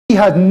He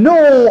had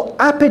no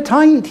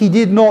appetite, he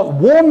did not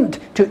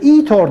want to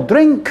eat or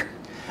drink,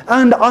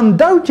 and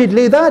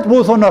undoubtedly that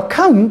was on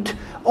account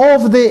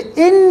of the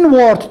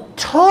inward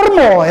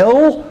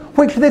turmoil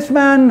which this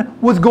man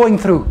was going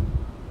through.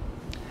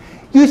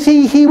 You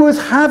see, he was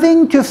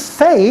having to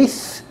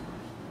face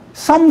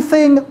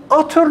something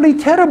utterly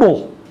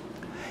terrible.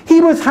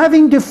 He was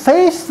having to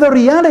face the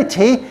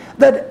reality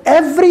that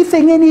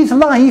everything in his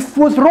life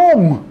was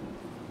wrong.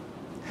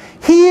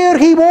 Here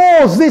he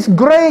was, this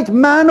great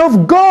man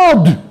of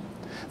God,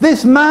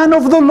 this man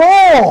of the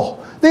law,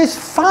 this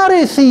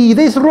Pharisee,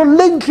 this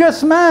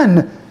religious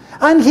man,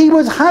 and he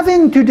was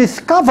having to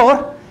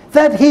discover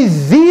that his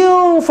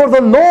zeal for the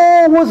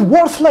law was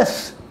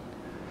worthless,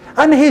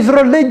 and his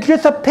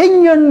religious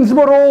opinions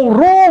were all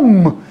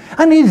wrong,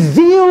 and his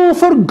zeal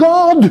for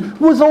God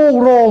was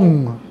all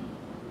wrong.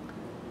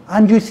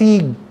 And you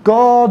see,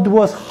 God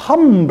was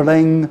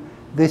humbling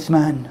this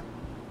man.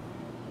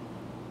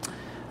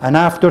 And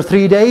after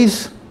 3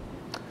 days,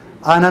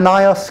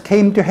 Ananias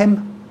came to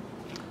him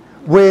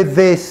with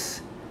this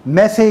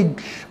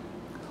message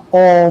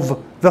of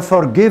the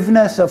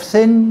forgiveness of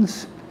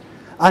sins.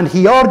 And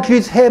he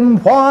urges him,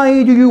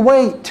 why do you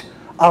wait?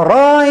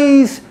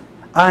 Arise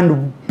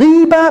and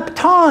be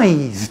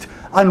baptized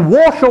and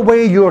wash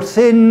away your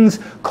sins,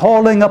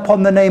 calling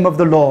upon the name of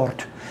the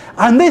Lord.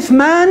 And this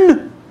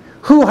man,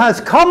 who has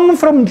come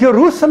from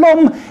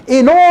Jerusalem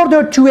in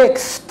order to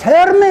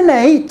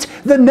exterminate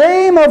the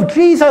name of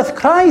Jesus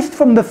Christ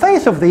from the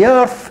face of the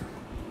earth,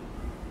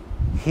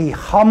 he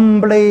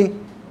humbly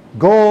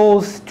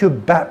goes to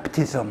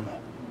baptism,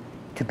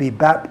 to be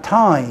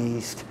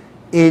baptized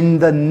in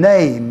the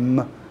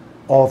name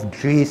of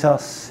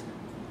Jesus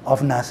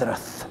of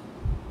Nazareth.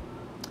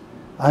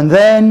 And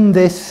then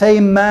this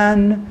same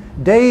man,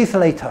 days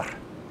later,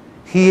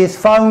 he is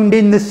found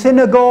in the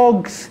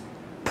synagogues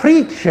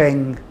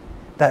preaching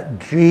that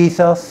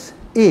Jesus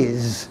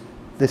is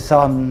the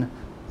Son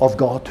of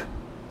God.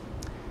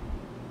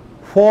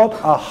 What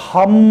a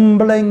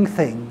humbling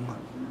thing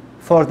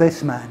for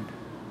this man.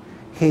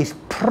 His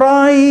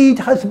pride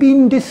has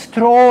been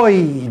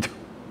destroyed.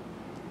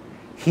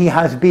 He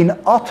has been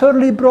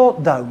utterly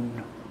brought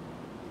down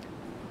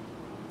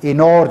in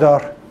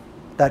order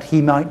that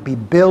he might be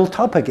built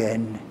up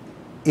again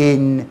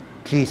in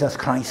Jesus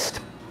Christ.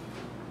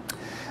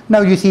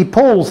 Now you see,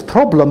 Paul's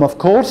problem, of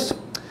course,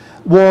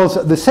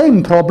 was the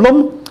same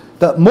problem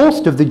that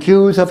most of the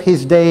Jews of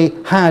his day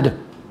had.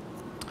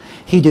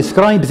 He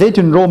describes it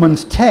in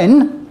Romans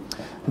 10,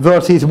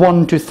 verses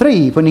 1 to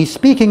 3. When he's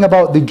speaking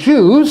about the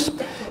Jews,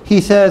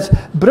 he says,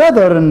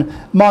 "Brethren,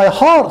 my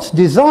heart's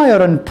desire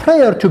and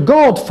prayer to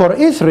God for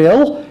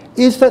Israel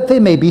is that they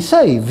may be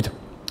saved.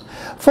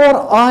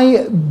 For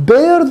I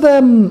bear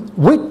them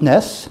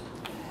witness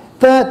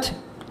that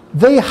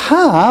they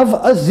have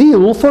a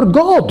zeal for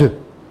God,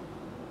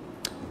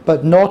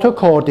 but not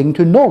according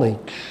to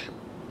knowledge.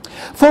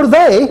 For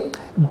they,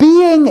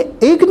 being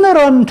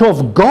ignorant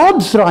of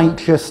God's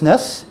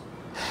righteousness,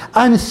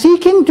 and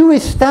seeking to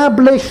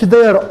establish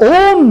their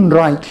own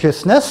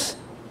righteousness,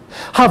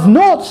 have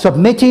not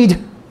submitted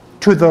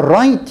to the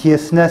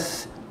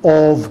righteousness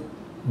of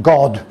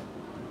God."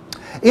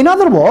 In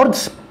other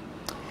words,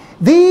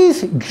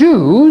 these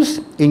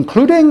Jews,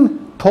 including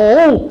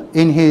Paul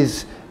in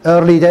his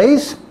early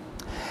days,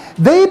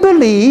 they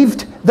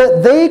believed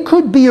that they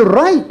could be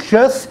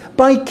righteous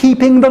by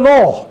keeping the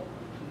law.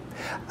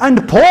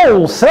 And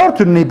Paul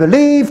certainly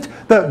believed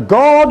that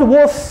God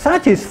was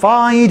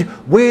satisfied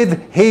with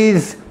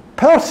his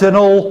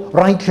personal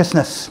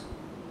righteousness.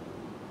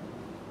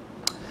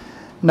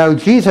 Now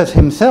Jesus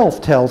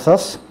himself tells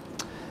us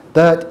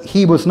that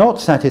he was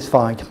not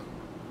satisfied.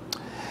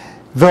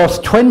 Verse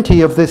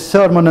 20 of this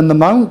Sermon on the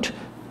Mount,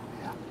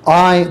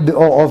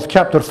 of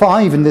chapter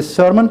 5 in this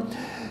sermon,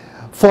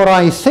 "For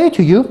I say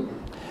to you,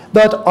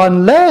 that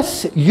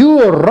unless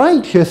your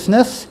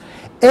righteousness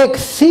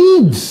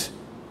exceeds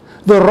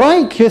the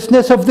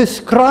righteousness of the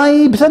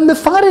scribes and the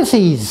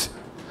Pharisees,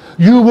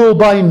 you will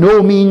by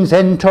no means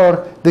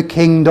enter the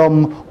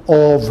kingdom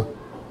of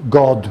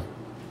God."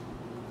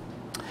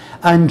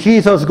 And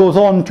Jesus goes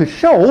on to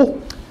show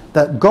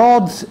that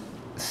God's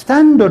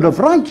standard of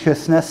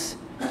righteousness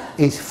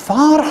is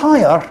far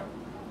higher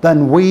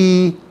than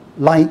we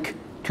like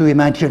to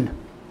imagine.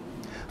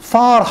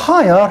 Far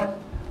higher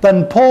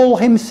than Paul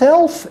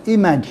himself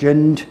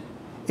imagined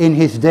in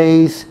his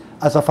days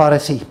as a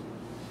Pharisee.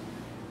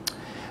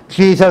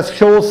 Jesus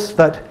shows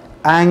that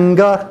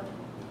anger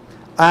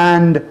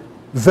and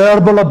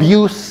verbal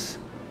abuse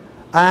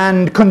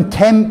and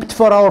contempt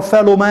for our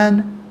fellow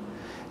man,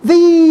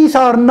 these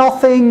are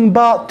nothing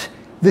but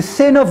the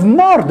sin of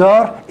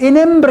murder in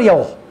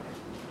embryo.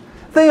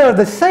 They are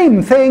the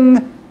same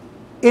thing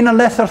in a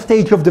lesser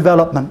stage of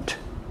development.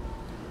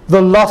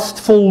 The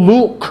lustful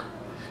look,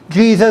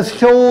 Jesus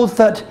shows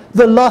that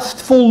the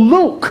lustful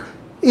look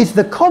is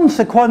the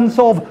consequence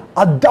of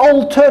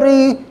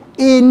adultery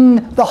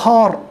in the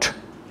heart.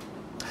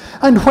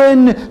 And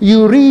when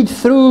you read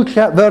through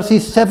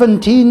verses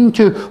 17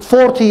 to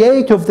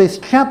 48 of this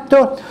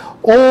chapter,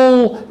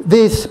 all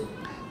this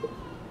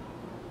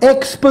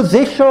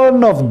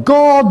exposition of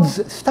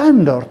God's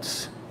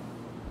standards,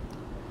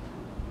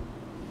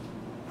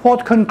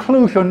 what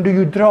conclusion do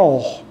you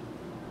draw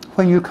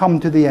when you come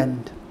to the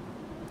end?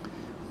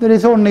 There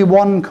is only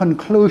one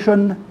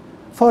conclusion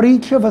for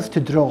each of us to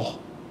draw.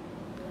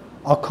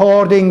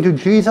 According to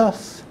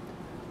Jesus,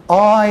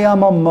 I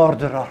am a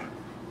murderer.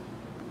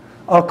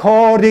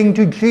 According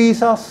to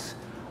Jesus,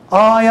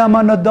 I am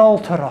an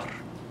adulterer.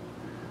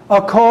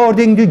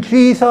 According to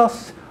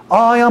Jesus,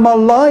 I am a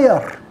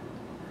liar.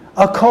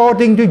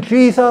 According to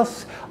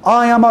Jesus,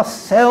 I am a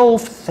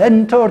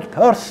self-centered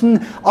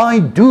person. I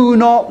do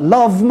not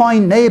love my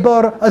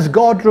neighbor as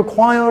God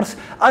requires,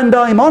 and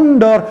I'm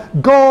under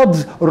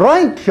God's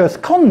righteous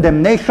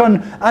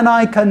condemnation, and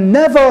I can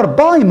never,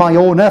 by my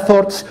own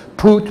efforts,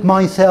 put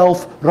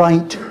myself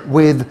right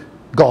with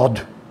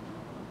God.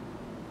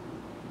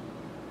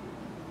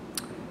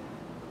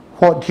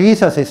 What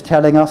Jesus is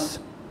telling us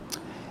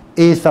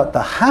is that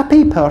the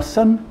happy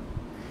person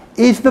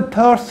is the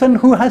person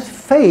who has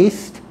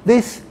faced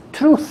this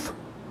truth.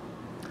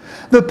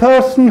 The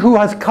person who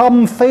has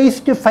come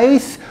face to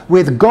face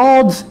with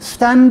God's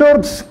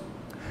standards,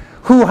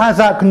 who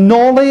has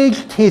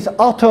acknowledged his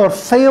utter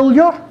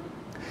failure,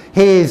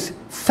 his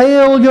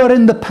failure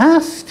in the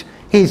past,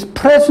 his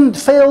present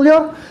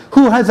failure,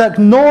 who has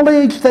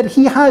acknowledged that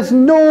he has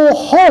no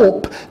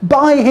hope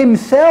by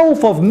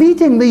himself of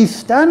meeting these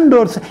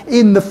standards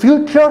in the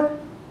future,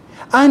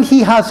 and he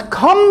has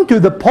come to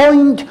the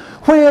point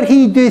where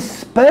he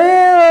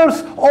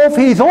despairs of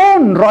his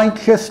own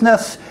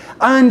righteousness,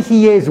 and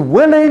he is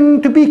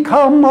willing to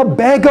become a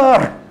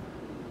beggar,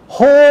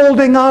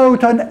 holding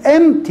out an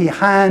empty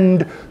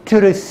hand to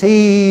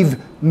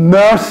receive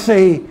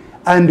mercy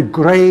and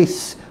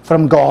grace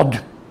from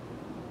God.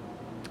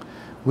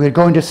 We're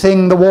going to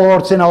sing the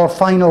words in our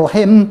final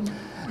hymn.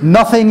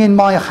 Nothing in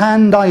my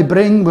hand I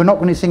bring. We're not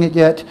going to sing it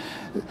yet.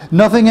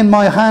 Nothing in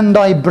my hand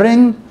I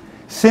bring,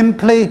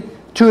 simply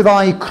to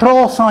thy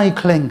cross I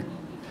cling.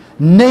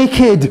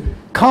 Naked,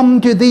 come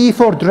to thee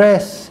for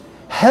dress.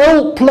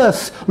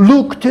 Helpless,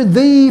 look to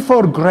thee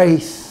for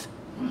grace.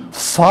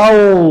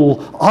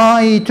 Foul,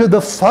 I to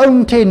the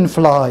fountain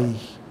fly.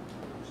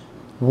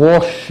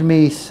 Wash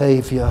me,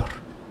 Saviour,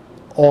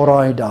 or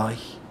I die.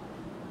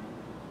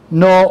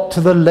 Not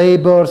the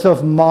labours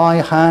of my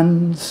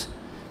hands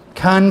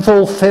can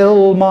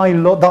fulfil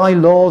thy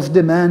law's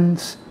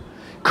demands.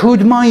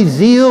 Could my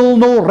zeal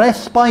no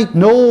respite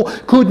know?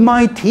 Could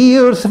my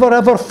tears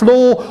forever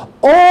flow?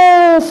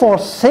 All for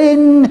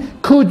sin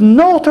could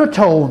not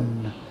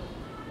atone.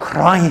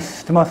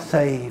 Christ must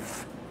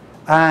save,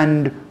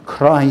 and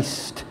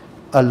Christ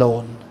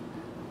alone.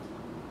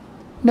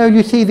 Now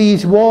you see,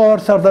 these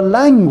words are the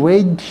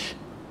language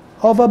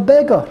of a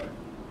beggar.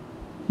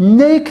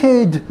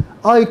 Naked,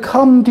 I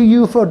come to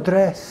you for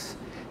dress.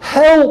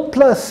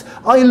 Helpless,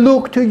 I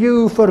look to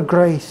you for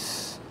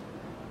grace.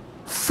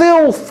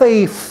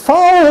 Filthy,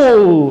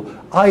 foul,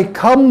 I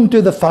come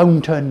to the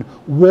fountain.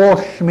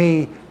 Wash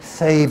me,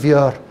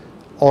 Saviour,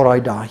 or I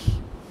die.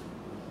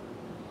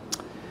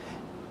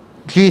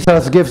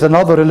 Jesus gives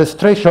another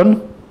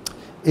illustration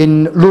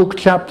in Luke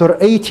chapter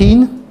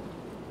 18,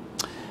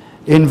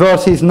 in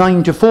verses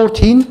 9 to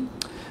 14,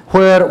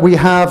 where we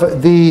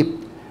have the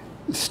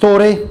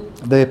story,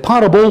 the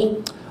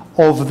parable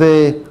of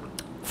the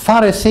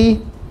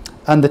Pharisee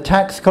and the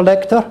tax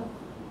collector.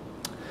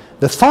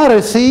 The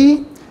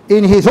Pharisee,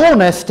 in his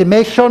own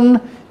estimation,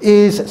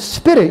 is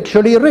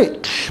spiritually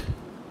rich.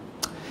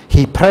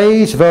 He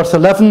prays, verse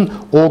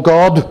 11, O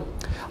God,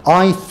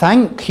 I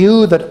thank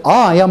you that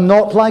I am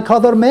not like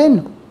other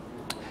men,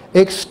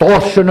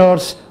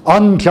 extortioners,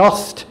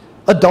 unjust,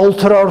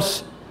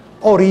 adulterers,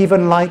 or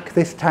even like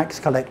this tax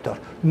collector.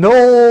 No,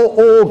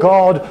 O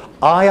God,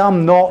 I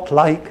am not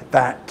like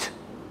that.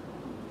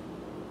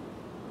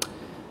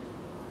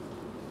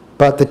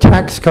 But the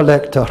tax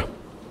collector,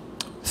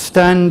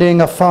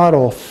 standing afar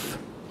off,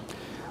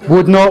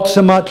 would not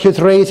so much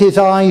as raise his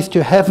eyes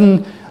to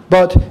heaven,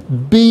 but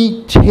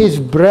beat his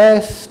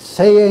breast,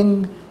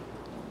 saying,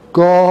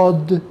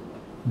 God,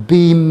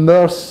 be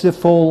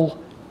merciful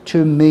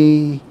to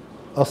me,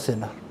 a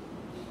sinner.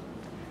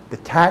 The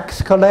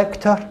tax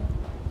collector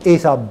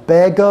is a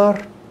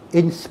beggar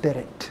in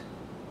spirit.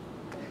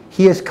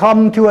 He has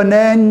come to an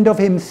end of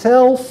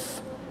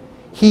himself.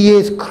 He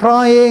is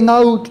crying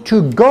out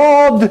to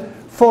God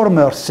for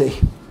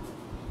mercy.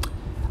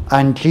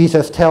 And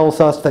Jesus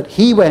tells us that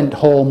he went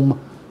home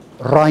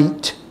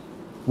right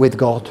with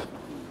God.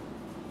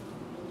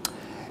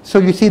 So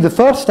you see, the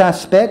first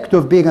aspect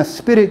of being a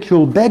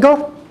spiritual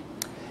beggar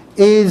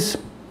is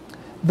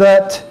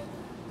that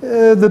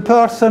the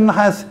person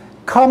has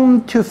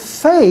come to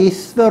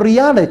face the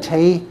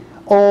reality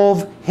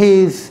of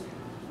his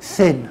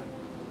sin.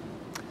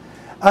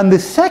 And the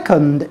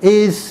second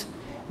is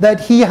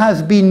that he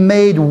has been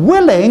made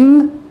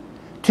willing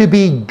to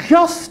be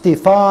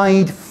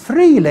justified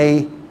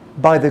freely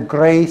by the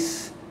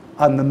grace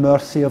and the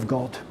mercy of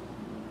God.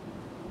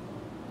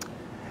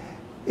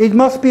 It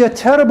must be a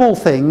terrible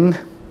thing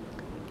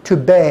to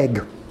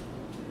beg.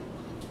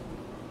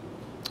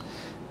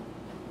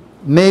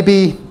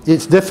 Maybe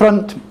it's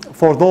different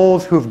for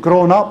those who've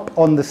grown up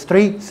on the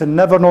streets and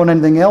never known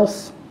anything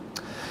else.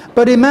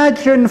 But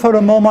imagine for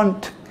a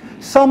moment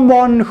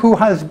someone who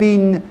has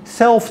been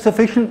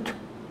self-sufficient,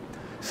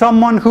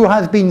 someone who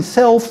has been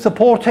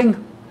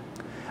self-supporting,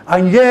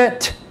 and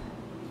yet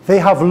they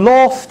have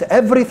lost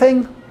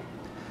everything,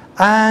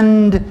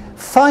 and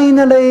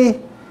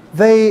finally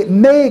they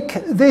make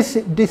this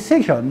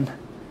decision: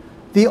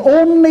 the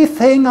only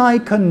thing I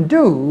can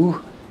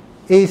do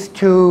is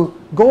to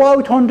go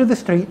out onto the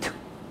street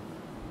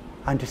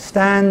and to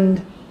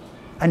stand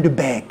and to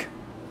beg.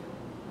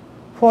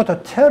 What a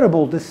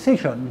terrible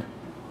decision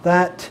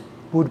that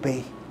would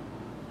be.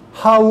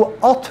 How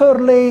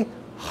utterly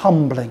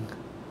humbling.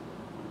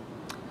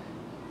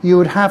 You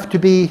would have to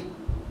be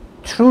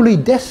truly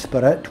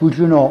desperate, would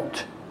you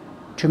not,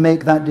 to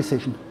make that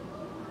decision.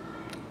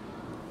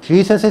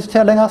 Jesus is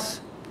telling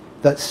us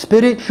that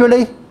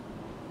spiritually,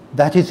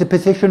 that is the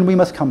position we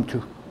must come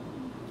to.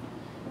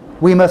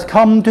 We must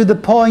come to the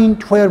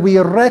point where we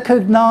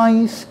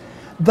recognize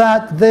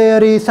that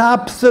there is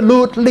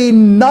absolutely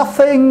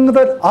nothing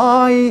that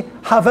I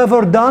have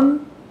ever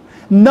done,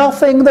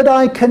 nothing that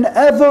I can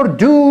ever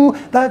do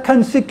that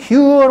can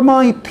secure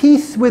my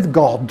peace with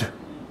God.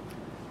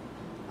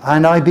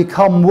 And I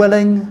become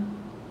willing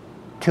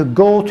to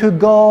go to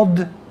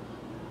God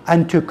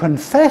and to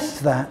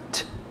confess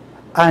that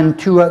and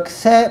to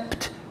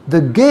accept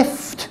the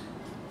gift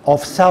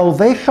of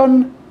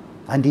salvation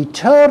and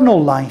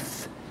eternal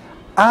life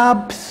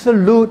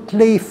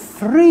absolutely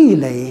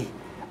freely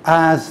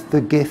as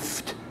the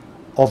gift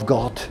of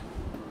God.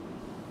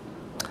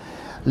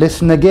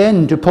 Listen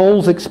again to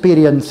Paul's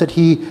experience that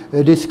he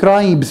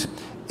describes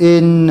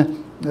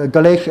in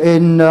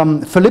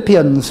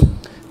Philippians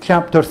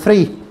chapter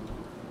 3.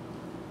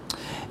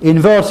 In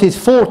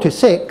verses 4 to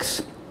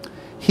 6,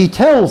 he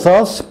tells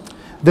us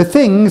the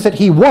things that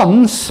he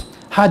once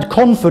had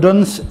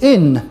confidence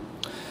in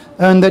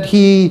and that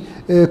he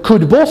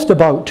could boast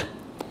about.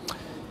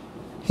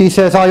 He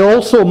says, I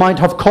also might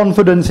have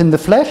confidence in the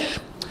flesh.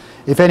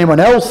 If anyone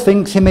else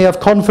thinks he may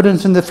have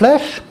confidence in the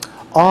flesh,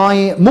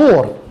 I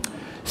more.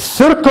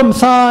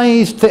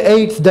 Circumcised the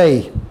 8th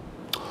day,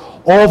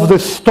 of the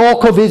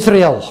stock of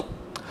Israel,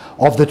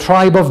 of the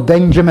tribe of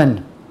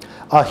Benjamin,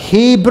 a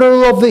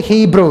Hebrew of the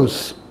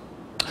Hebrews,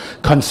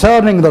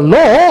 concerning the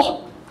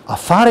law, a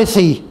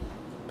Pharisee,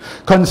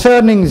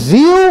 concerning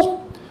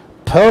zeal,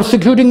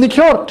 persecuting the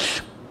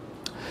church,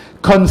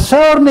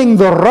 concerning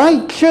the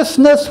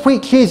righteousness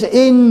which is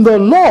in the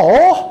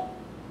law,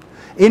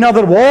 in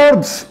other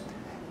words,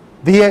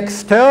 the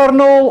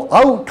external,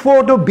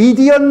 outward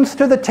obedience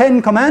to the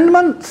 10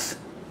 Commandments,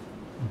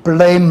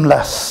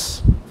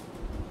 blameless.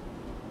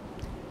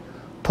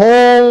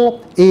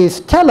 Paul is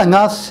telling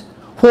us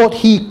what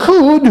he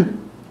could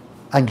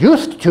and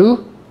used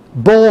to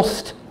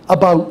boast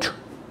about.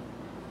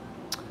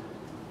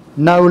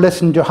 Now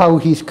listen to how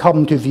he's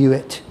come to view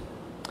it.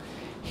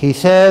 He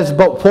says,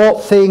 but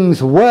what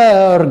things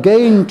were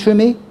gain to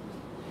me,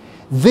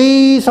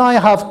 these I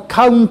have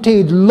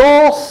counted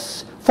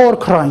loss for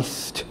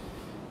Christ.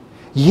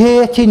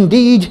 Yet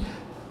indeed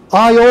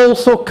I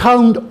also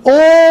count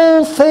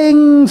all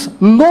things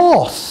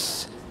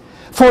loss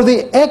for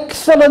the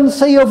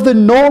excellency of the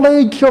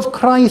knowledge of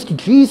Christ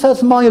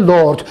Jesus my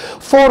Lord,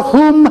 for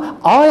whom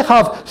I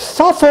have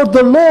suffered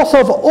the loss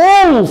of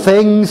all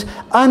things,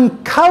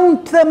 and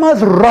count them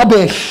as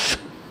rubbish,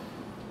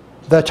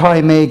 that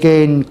I may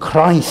gain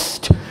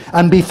Christ,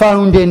 and be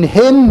found in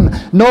him,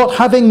 not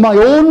having my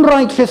own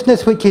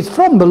righteousness which is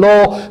from the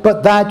law,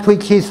 but that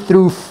which is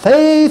through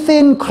faith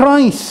in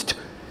Christ,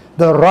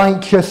 the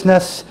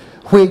righteousness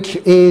which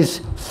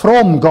is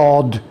from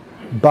God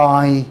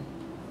by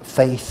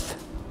faith.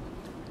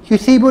 You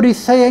see what he's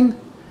saying?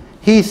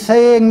 He's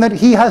saying that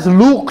he has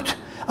looked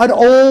at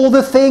all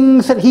the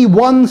things that he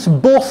once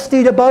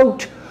boasted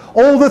about,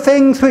 all the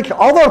things which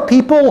other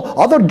people,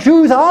 other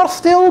Jews are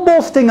still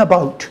boasting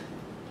about.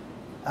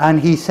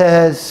 And he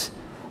says,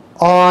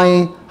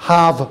 I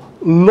have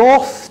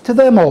lost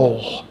them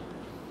all.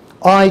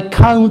 I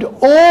count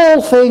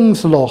all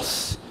things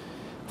loss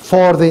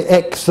for the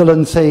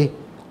excellency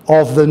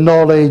of the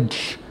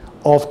knowledge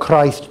of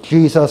Christ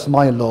Jesus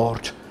my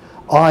Lord.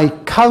 I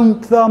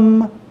count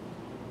them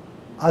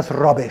as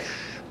rubbish.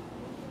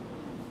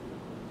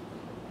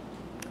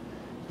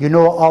 You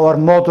know, our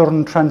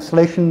modern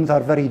translations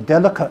are very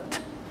delicate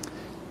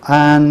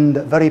and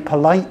very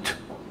polite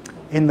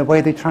in the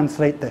way they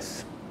translate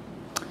this.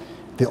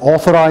 The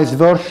Authorized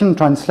Version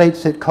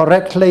translates it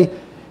correctly.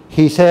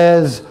 He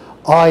says,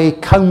 I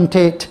count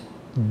it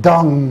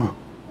dung.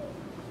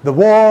 The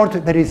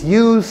word that is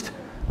used,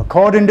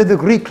 according to the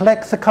Greek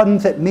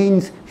lexicons, it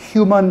means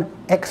human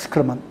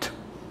excrement.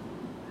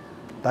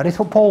 That is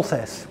what Paul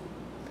says.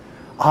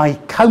 I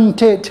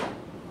count it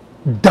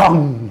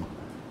dung.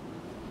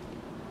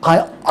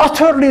 I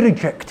utterly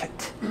reject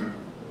it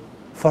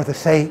for the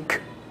sake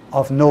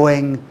of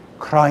knowing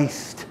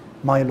Christ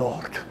my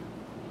Lord.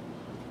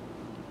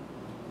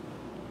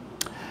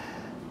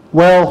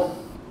 Well,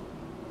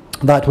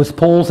 that was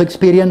Paul's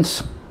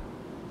experience.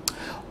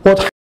 What